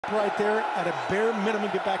right there, at a bare minimum,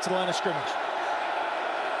 get back to the line of scrimmage.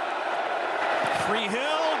 Free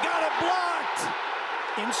Hill, got it blocked.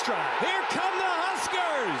 In stride. Here come the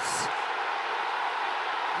Huskers.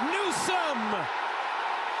 Newsome.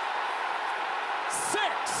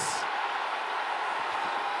 6.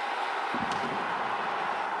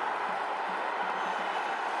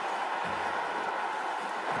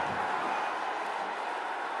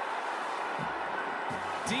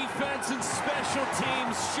 Defense and special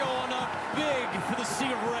teams showing up big for the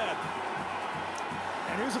Sea of Red.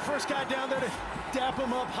 And here's the first guy down there to dap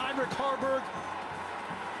him up, Heinrich Harburg.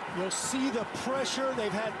 You'll see the pressure.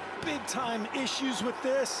 They've had big-time issues with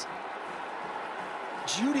this.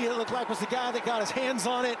 Judy, it looked like, was the guy that got his hands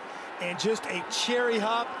on it, and just a cherry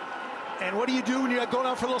hop. And what do you do when you're going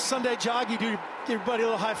out for a little Sunday jog? You do give your buddy a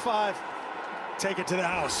little high five, take it to the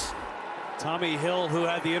house. Tommy Hill, who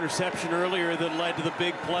had the interception earlier that led to the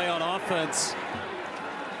big play on offense,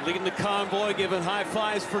 leading the convoy, giving high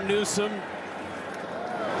fives for Newsome.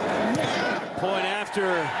 Point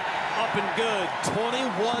after, up and good,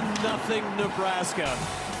 21-0 Nebraska.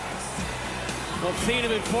 Well,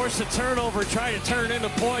 been forced a turnover, trying to turn it into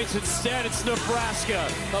points. Instead, it's Nebraska.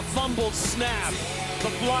 A fumbled snap, the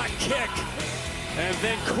block kick, and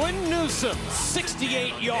then Quinton Newsome,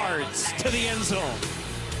 68 yards to the end zone.